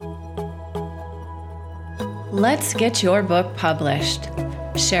Let's get your book published.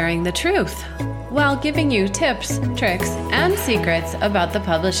 Sharing the truth while giving you tips, tricks, and secrets about the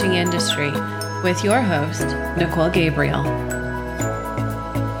publishing industry with your host, Nicole Gabriel.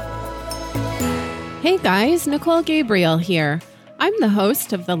 Hey guys, Nicole Gabriel here. I'm the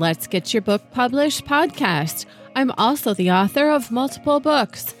host of the Let's Get Your Book Published podcast. I'm also the author of multiple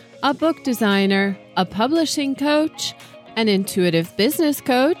books, a book designer, a publishing coach, an intuitive business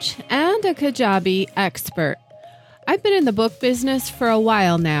coach, and a Kajabi expert. I've been in the book business for a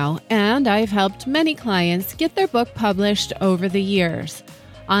while now, and I've helped many clients get their book published over the years.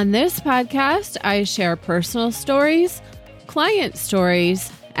 On this podcast, I share personal stories, client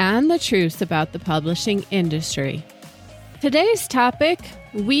stories, and the truths about the publishing industry. Today's topic,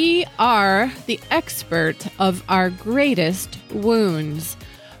 we are the expert of our greatest wounds,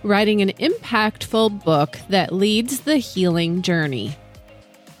 writing an impactful book that leads the healing journey.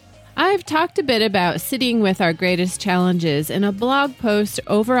 I've talked a bit about sitting with our greatest challenges in a blog post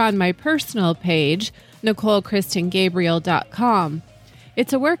over on my personal page, NicoleKristenGabriel.com.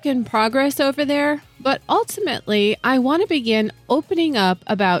 It's a work in progress over there, but ultimately, I want to begin opening up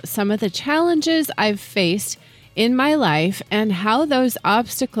about some of the challenges I've faced in my life and how those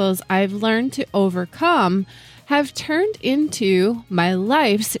obstacles I've learned to overcome have turned into my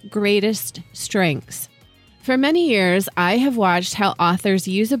life's greatest strengths. For many years, I have watched how authors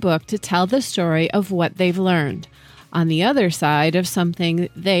use a book to tell the story of what they've learned on the other side of something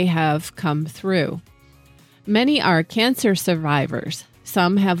they have come through. Many are cancer survivors.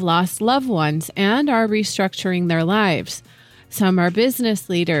 Some have lost loved ones and are restructuring their lives. Some are business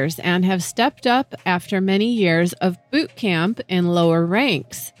leaders and have stepped up after many years of boot camp in lower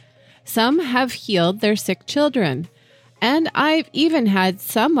ranks. Some have healed their sick children. And I've even had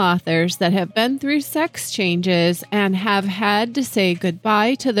some authors that have been through sex changes and have had to say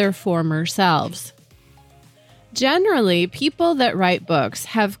goodbye to their former selves. Generally, people that write books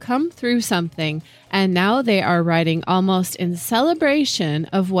have come through something, and now they are writing almost in celebration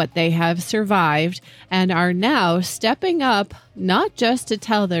of what they have survived and are now stepping up not just to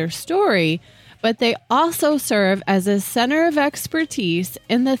tell their story, but they also serve as a center of expertise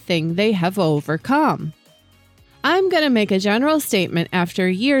in the thing they have overcome. I'm going to make a general statement after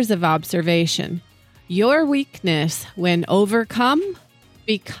years of observation. Your weakness, when overcome,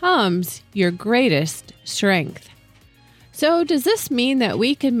 becomes your greatest strength. So does this mean that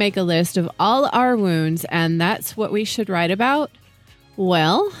we can make a list of all our wounds and that's what we should write about?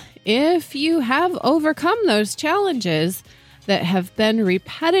 Well, if you have overcome those challenges that have been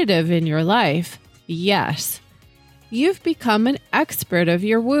repetitive in your life, yes, you've become an expert of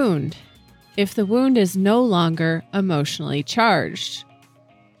your wound, if the wound is no longer emotionally charged.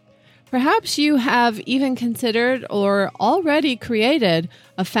 Perhaps you have even considered or already created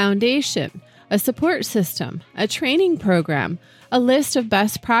a foundation, a support system, a training program, a list of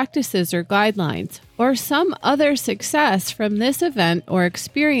best practices or guidelines, or some other success from this event or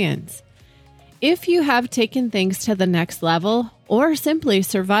experience. If you have taken things to the next level or simply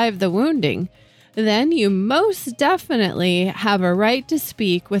survived the wounding, then you most definitely have a right to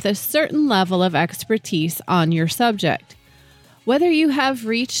speak with a certain level of expertise on your subject. Whether you have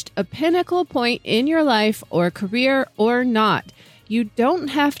reached a pinnacle point in your life or career or not, you don't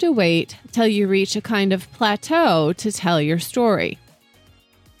have to wait till you reach a kind of plateau to tell your story.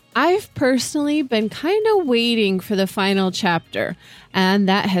 I've personally been kind of waiting for the final chapter, and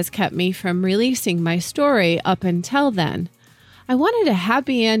that has kept me from releasing my story up until then. I wanted a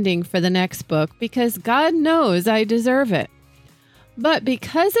happy ending for the next book because God knows I deserve it. But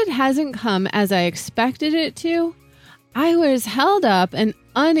because it hasn't come as I expected it to, I was held up and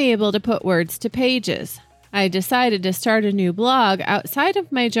unable to put words to pages. I decided to start a new blog outside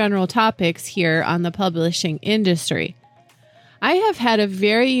of my general topics here on the publishing industry. I have had a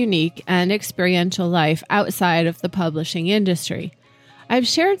very unique and experiential life outside of the publishing industry. I've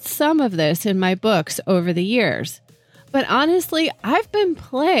shared some of this in my books over the years. But honestly, I've been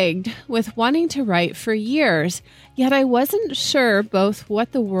plagued with wanting to write for years, yet I wasn't sure both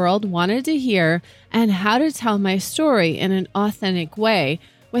what the world wanted to hear and how to tell my story in an authentic way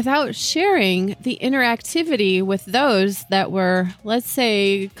without sharing the interactivity with those that were, let's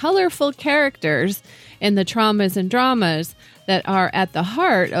say, colorful characters in the traumas and dramas that are at the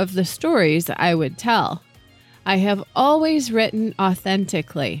heart of the stories I would tell. I have always written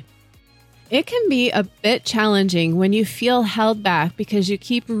authentically. It can be a bit challenging when you feel held back because you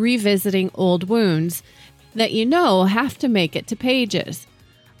keep revisiting old wounds that you know have to make it to pages.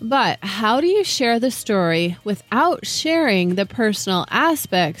 But how do you share the story without sharing the personal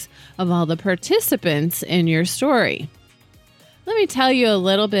aspects of all the participants in your story? Let me tell you a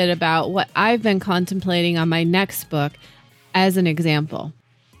little bit about what I've been contemplating on my next book as an example.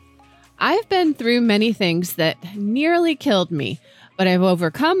 I've been through many things that nearly killed me, but I've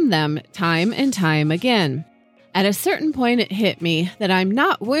overcome them time and time again. At a certain point, it hit me that I'm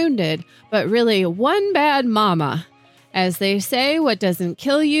not wounded, but really one bad mama. As they say, what doesn't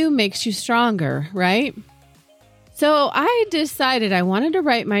kill you makes you stronger, right? So I decided I wanted to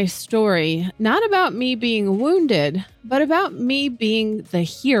write my story not about me being wounded, but about me being the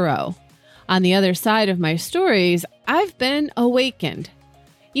hero. On the other side of my stories, I've been awakened.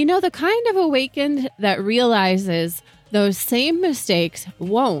 You know, the kind of awakened that realizes those same mistakes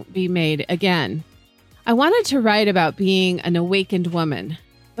won't be made again. I wanted to write about being an awakened woman,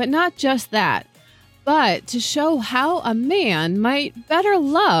 but not just that, but to show how a man might better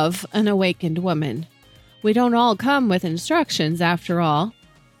love an awakened woman. We don't all come with instructions, after all.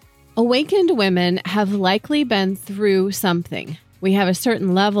 Awakened women have likely been through something. We have a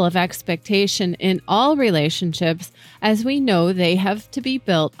certain level of expectation in all relationships, as we know they have to be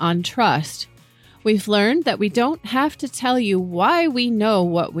built on trust. We've learned that we don't have to tell you why we know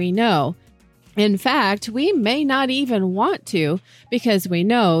what we know. In fact, we may not even want to, because we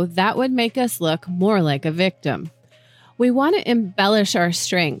know that would make us look more like a victim. We want to embellish our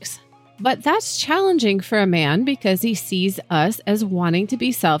strengths, but that's challenging for a man because he sees us as wanting to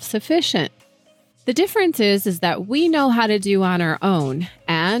be self-sufficient. The difference is that we know how to do on our own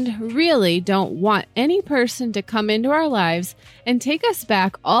and really don't want any person to come into our lives and take us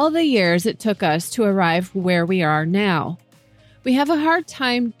back all the years it took us to arrive where we are now. We have a hard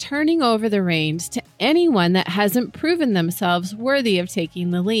time turning over the reins to anyone that hasn't proven themselves worthy of taking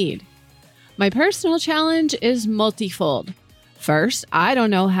the lead. My personal challenge is multifold. First, I don't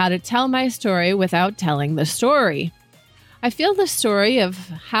know how to tell my story without telling the story. I feel the story of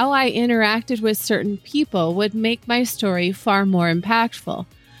how I interacted with certain people would make my story far more impactful,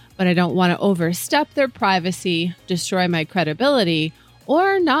 but I don't want to overstep their privacy, destroy my credibility,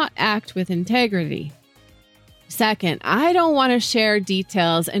 or not act with integrity. Second, I don't want to share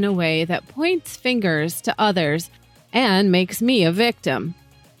details in a way that points fingers to others and makes me a victim.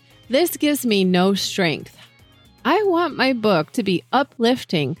 This gives me no strength. I want my book to be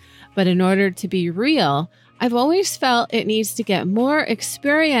uplifting, but in order to be real, I've always felt it needs to get more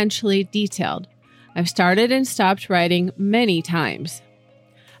experientially detailed. I've started and stopped writing many times.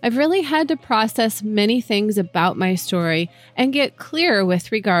 I've really had to process many things about my story and get clear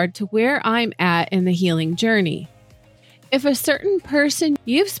with regard to where I'm at in the healing journey. If a certain person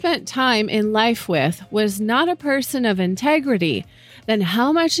you've spent time in life with was not a person of integrity, then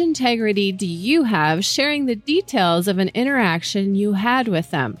how much integrity do you have sharing the details of an interaction you had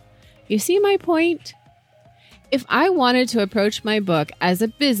with them? You see my point? If I wanted to approach my book as a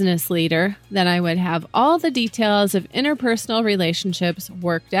business leader, then I would have all the details of interpersonal relationships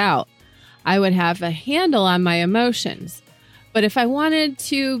worked out. I would have a handle on my emotions. But if I wanted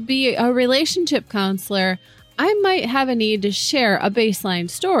to be a relationship counselor, I might have a need to share a baseline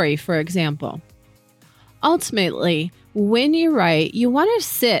story, for example. Ultimately, when you write, you want to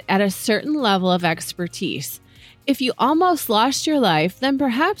sit at a certain level of expertise. If you almost lost your life, then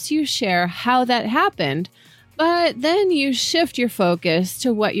perhaps you share how that happened, but then you shift your focus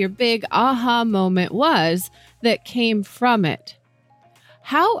to what your big aha moment was that came from it.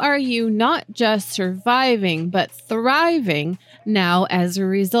 How are you not just surviving, but thriving now as a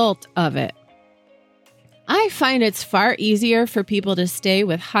result of it? I find it's far easier for people to stay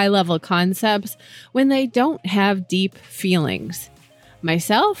with high-level concepts when they don't have deep feelings.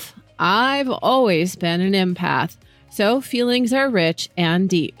 Myself, I've always been an empath, so feelings are rich and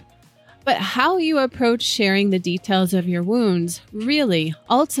deep. But how you approach sharing the details of your wounds really,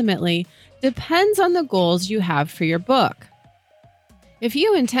 ultimately, depends on the goals you have for your book. If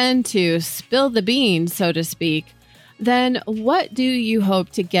you intend to spill the beans, so to speak, then what do you hope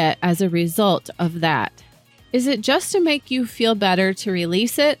to get as a result of that? Is it just to make you feel better to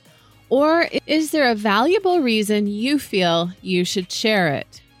release it, or is there a valuable reason you feel you should share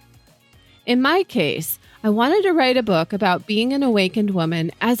it? In my case, I wanted to write a book about being an awakened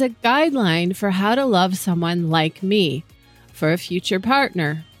woman as a guideline for how to love someone like me, for a future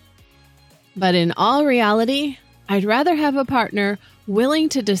partner. But in all reality, I'd rather have a partner willing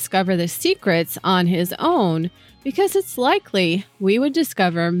to discover the secrets on his own, because it's likely we would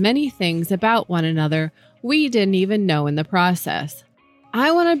discover many things about one another we didn't even know in the process.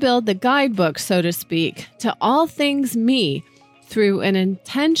 I want to build the guidebook, so to speak, to all things me through an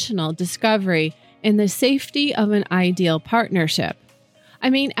intentional discovery in the safety of an ideal partnership.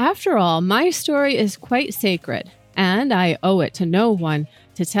 I mean, after all, my story is quite sacred, and I owe it to no one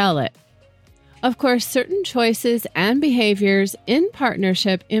to tell it. Of course, certain choices and behaviors in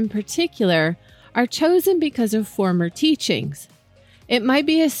partnership in particular are chosen because of former teachings. It might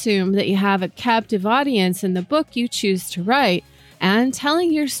be assumed that you have a captive audience in the book you choose to write, and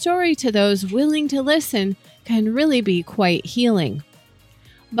telling your story to those willing to listen can really be quite healing.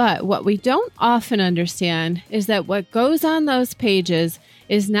 But what we don't often understand is that what goes on those pages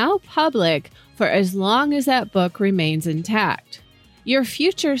is now public for as long as that book remains intact. Your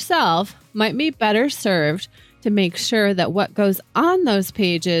future self might be better served to make sure that what goes on those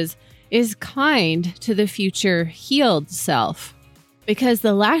pages is kind to the future healed self. Because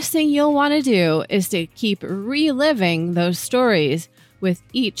the last thing you'll want to do is to keep reliving those stories with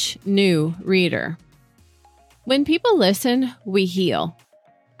each new reader. When people listen, we heal.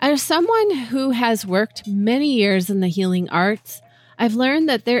 As someone who has worked many years in the healing arts, I've learned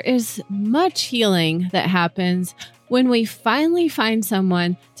that there is much healing that happens when we finally find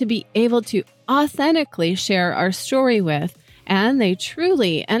someone to be able to authentically share our story with, and they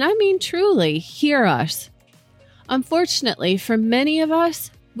truly, and I mean truly, hear us. Unfortunately, for many of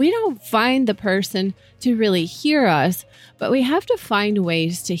us, we don't find the person to really hear us, but we have to find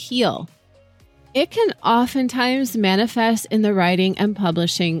ways to heal. It can oftentimes manifest in the writing and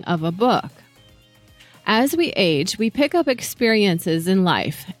publishing of a book. As we age, we pick up experiences in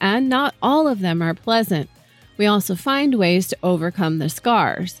life, and not all of them are pleasant. We also find ways to overcome the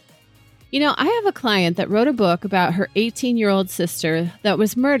scars. I have a client that wrote a book about her 18-year-old sister that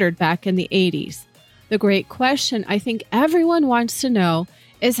was murdered back in the 80s. The great question I think everyone wants to know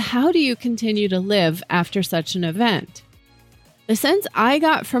is, how do you continue to live after such an event? The sense I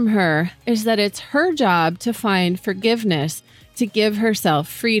got from her is that it's her job to find forgiveness to give herself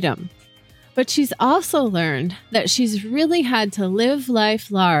freedom. But she's also learned that she's really had to live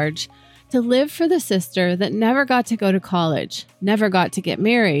life large to live for the sister that never got to go to college, never got to get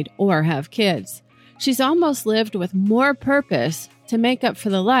married or have kids. She's almost lived with more purpose to make up for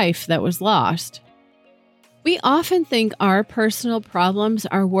the life that was lost. We often think our personal problems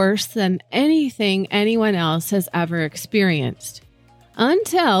are worse than anything anyone else has ever experienced,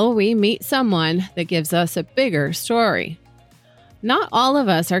 until we meet someone that gives us a bigger story. Not all of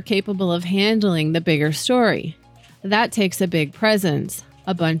us are capable of handling the bigger story. That takes a big presence,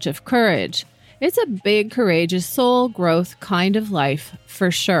 a bunch of courage. It's a big, courageous soul growth kind of life, for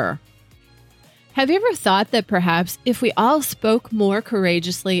sure. Have you ever thought that perhaps if we all spoke more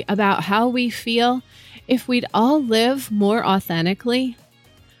courageously about how we feel, if we'd all live more authentically?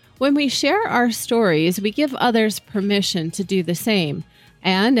 When we share our stories, we give others permission to do the same,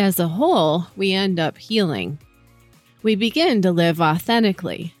 and as a whole, we end up healing. We begin to live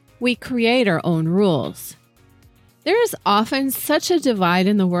authentically. We create our own rules. There is often such a divide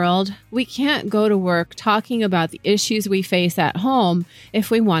in the world, we can't go to work talking about the issues we face at home if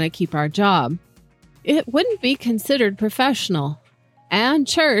we want to keep our job. It wouldn't be considered professional. And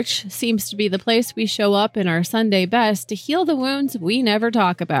church seems to be the place we show up in our Sunday best to heal the wounds we never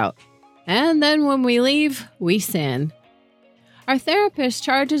talk about. And then when we leave, we sin. Our therapist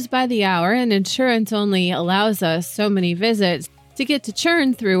charges by the hour, and insurance only allows us so many visits to get to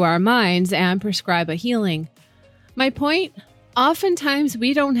churn through our minds and prescribe a healing. My point? Oftentimes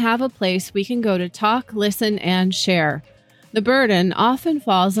we don't have a place we can go to talk, listen, and share. The burden often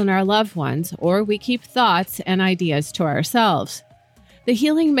falls on our loved ones, or we keep thoughts and ideas to ourselves. The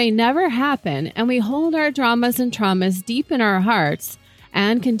healing may never happen, and we hold our dramas and traumas deep in our hearts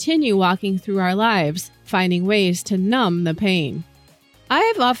and continue walking through our lives, finding ways to numb the pain. I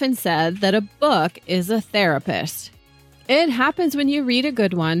have often said that a book is a therapist. It happens when you read a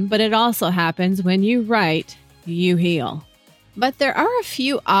good one, but it also happens when you write, you heal. But there are a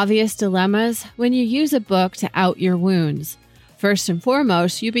few obvious dilemmas when you use a book to out your wounds. First and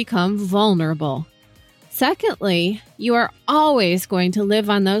foremost, you become vulnerable. Secondly, you are always going to live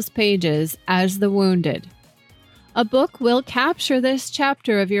on those pages as the wounded. A book will capture this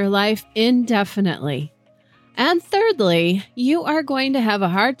chapter of your life indefinitely. And thirdly, you are going to have a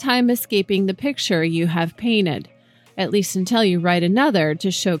hard time escaping the picture you have painted, at least until you write another to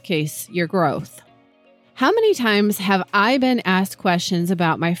showcase your growth. How many times have I been asked questions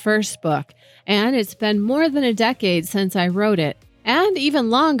about my first book, and it's been more than a decade since I wrote it, and even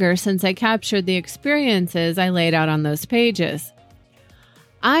longer since I captured the experiences I laid out on those pages.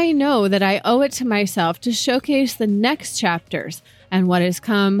 I know that I owe it to myself to showcase the next chapters and what has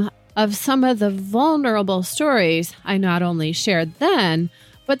come of some of the vulnerable stories I not only shared then,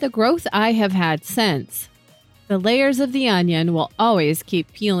 but the growth I have had since. The layers of the onion will always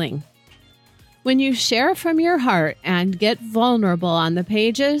keep peeling. When you share from your heart and get vulnerable on the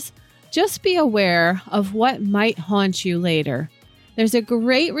pages, just be aware of what might haunt you later. There's a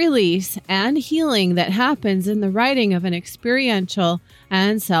great release and healing that happens in the writing of an experiential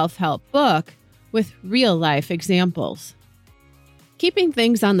and self-help book with real-life examples. Keeping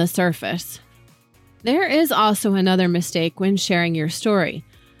things on the surface. There is also another mistake when sharing your story.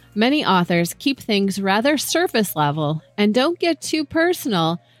 Many authors keep things rather surface level and don't get too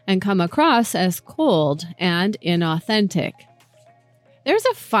personal and come across as cold and inauthentic. There's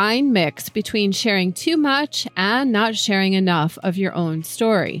a fine mix between sharing too much and not sharing enough of your own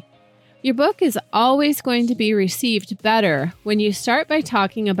story. Your book is always going to be received better when you start by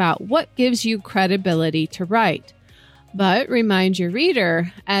talking about what gives you credibility to write. But remind your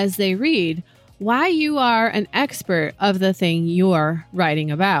reader, as they read, why you are an expert of the thing you're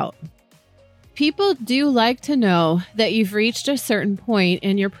writing about. People do like to know that you've reached a certain point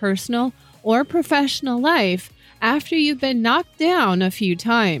in your personal or professional life after you've been knocked down a few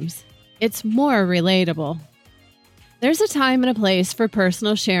times. It's more relatable. There's a time and a place for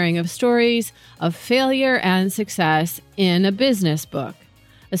personal sharing of stories of failure and success in a business book,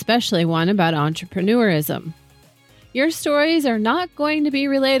 especially one about entrepreneurism. Your stories are not going to be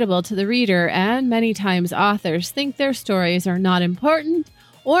relatable to the reader, and many times authors think their stories are not important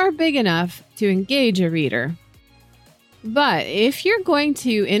or big enough to engage a reader. But if you're going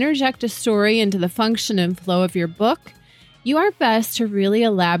to interject a story into the function and flow of your book, you are best to really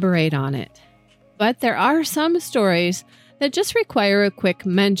elaborate on it. But there are some stories that just require a quick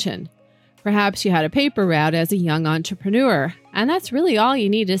mention. Perhaps you had a paper route as a young entrepreneur, and that's really all you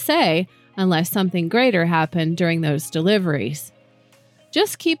need to say, unless something greater happened during those deliveries.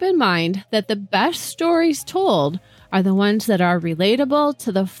 Just keep in mind that the best stories told are the ones that are relatable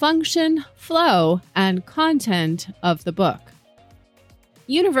to the function, flow, and content of the book.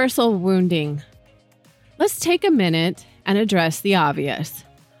 Universal wounding. Let's take a minute and address the obvious.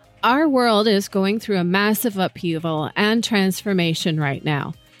 Our world is going through a massive upheaval and transformation right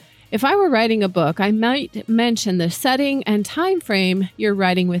now. If I were writing a book, I might mention the setting and time frame you're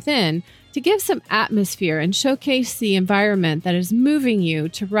writing within to give some atmosphere and showcase the environment that is moving you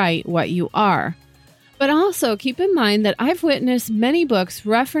to write what you are. But also keep in mind that I've witnessed many books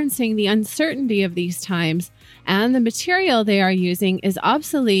referencing the uncertainty of these times, and the material they are using is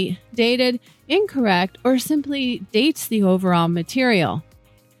obsolete, dated, incorrect, or simply dates the overall material.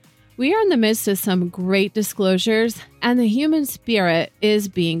 We are in the midst of some great disclosures, and the human spirit is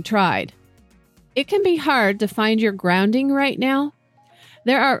being tried. It can be hard to find your grounding right now.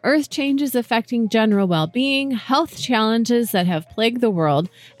 There are earth changes affecting general well-being, health challenges that have plagued the world,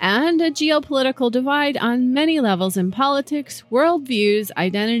 and a geopolitical divide on many levels in politics, worldviews,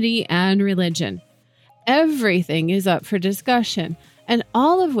 identity, and religion. Everything is up for discussion, and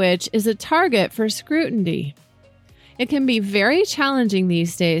all of which is a target for scrutiny. It can be very challenging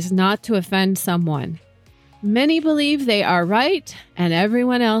these days not to offend someone. Many believe they are right and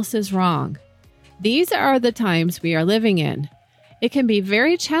everyone else is wrong. These are the times we are living in. It can be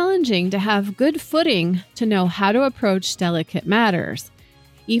very challenging to have good footing to know how to approach delicate matters.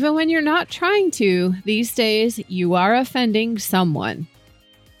 Even when you're not trying to, these days, you are offending someone.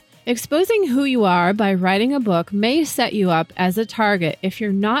 Exposing who you are by writing a book may set you up as a target if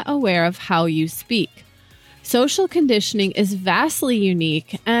you're not aware of how you speak. Social conditioning is vastly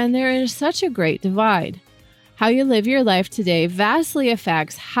unique, and there is such a great divide. How you live your life today vastly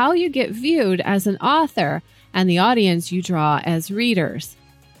affects how you get viewed as an author and the audience you draw as readers.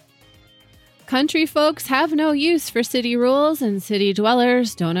 Country folks have no use for city rules, and city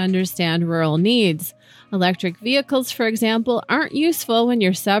dwellers don't understand rural needs. Electric vehicles, for example, aren't useful when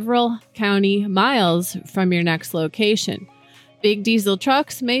you're several county miles from your next location. Big diesel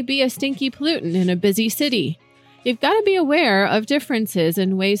trucks may be a stinky pollutant in a busy city. You've got to be aware of differences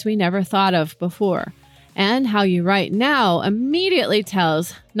in ways we never thought of before. And how you write now immediately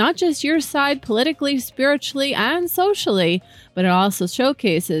tells not just your side politically, spiritually, and socially, but it also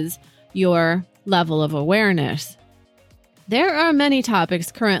showcases your level of awareness. There are many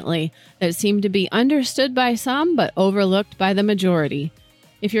topics currently that seem to be understood by some but overlooked by the majority.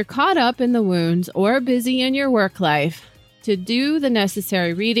 If you're caught up in the wounds or busy in your work life, to do the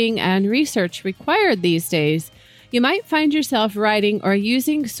necessary reading and research required these days, you might find yourself writing or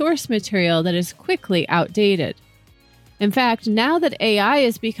using source material that is quickly outdated. In fact, now that AI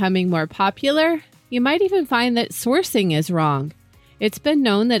is becoming more popular, you might even find that sourcing is wrong. It's been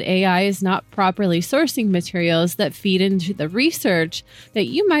known that AI is not properly sourcing materials that feed into the research that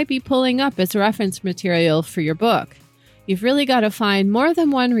you might be pulling up as reference material for your book. You've really got to find more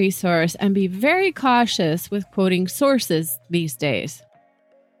than one resource and be very cautious with quoting sources these days.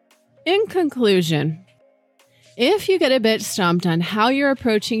 In conclusion, if you get a bit stumped on how you're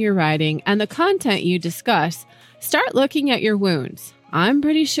approaching your writing and the content you discuss, Start looking at your wounds. I'm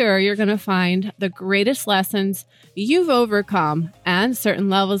pretty sure you're going to find the greatest lessons you've overcome and certain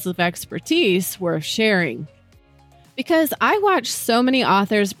levels of expertise worth sharing. Because I watch so many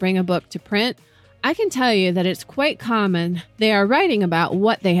authors bring a book to print, I can tell you that it's quite common they are writing about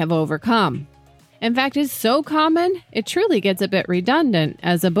what they have overcome. In fact, it's so common, it truly gets a bit redundant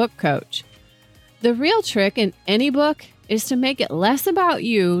as a book coach. The real trick in any book is to make it less about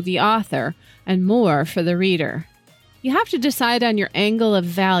you, the author, and more for the reader. You have to decide on your angle of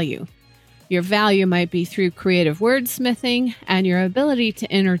value. Your value might be through creative wordsmithing and your ability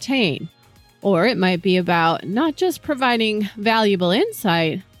to entertain. Or it might be about not just providing valuable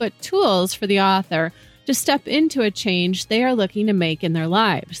insight, but tools for the author to step into a change they are looking to make in their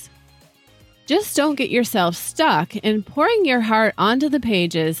lives. Just don't get yourself stuck in pouring your heart onto the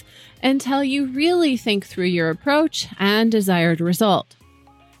pages until you really think through your approach and desired result.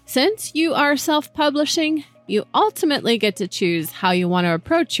 Since you are self-publishing, you ultimately get to choose how you want to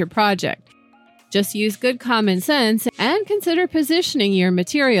approach your project. Just use good common sense and consider positioning your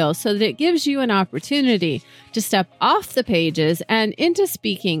material so that it gives you an opportunity to step off the pages and into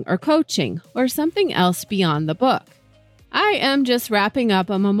speaking or coaching or something else beyond the book. I am just wrapping up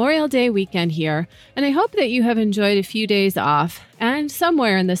a Memorial Day weekend here, and I hope that you have enjoyed a few days off, and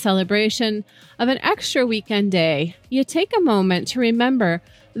somewhere in the celebration of an extra weekend day, you take a moment to remember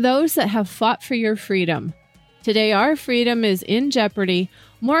those that have fought for your freedom. Today, our freedom is in jeopardy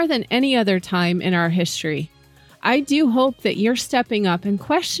more than any other time in our history. I do hope that you're stepping up and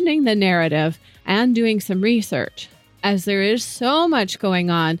questioning the narrative and doing some research, as there is so much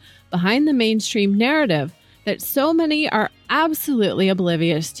going on behind the mainstream narrative that so many are absolutely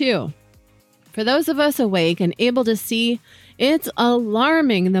oblivious to. For those of us awake and able to see, it's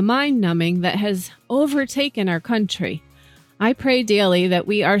alarming the mind-numbing that has overtaken our country. I pray daily that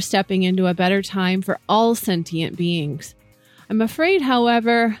we are stepping into a better time for all sentient beings. I'm afraid,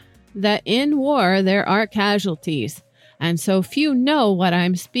 however, that in war there are casualties, and so few know what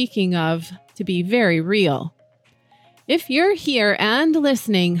I'm speaking of to be very real. If you're here and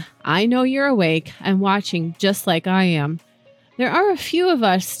listening, I know you're awake and watching just like I am. There are a few of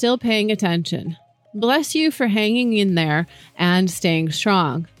us still paying attention. Bless you for hanging in there and staying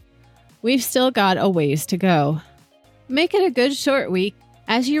strong. We've still got a ways to go. Make it a good short week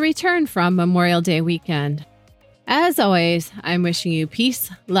as you return from Memorial Day weekend. As always, I'm wishing you peace,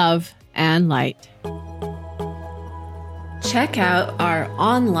 love, and light. Check out our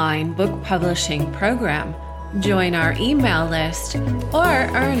online book publishing program. Join our email list or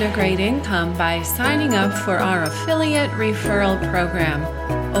earn a great income by signing up for our affiliate referral program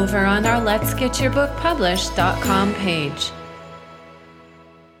over on our letsgetyourbookpublished.com page.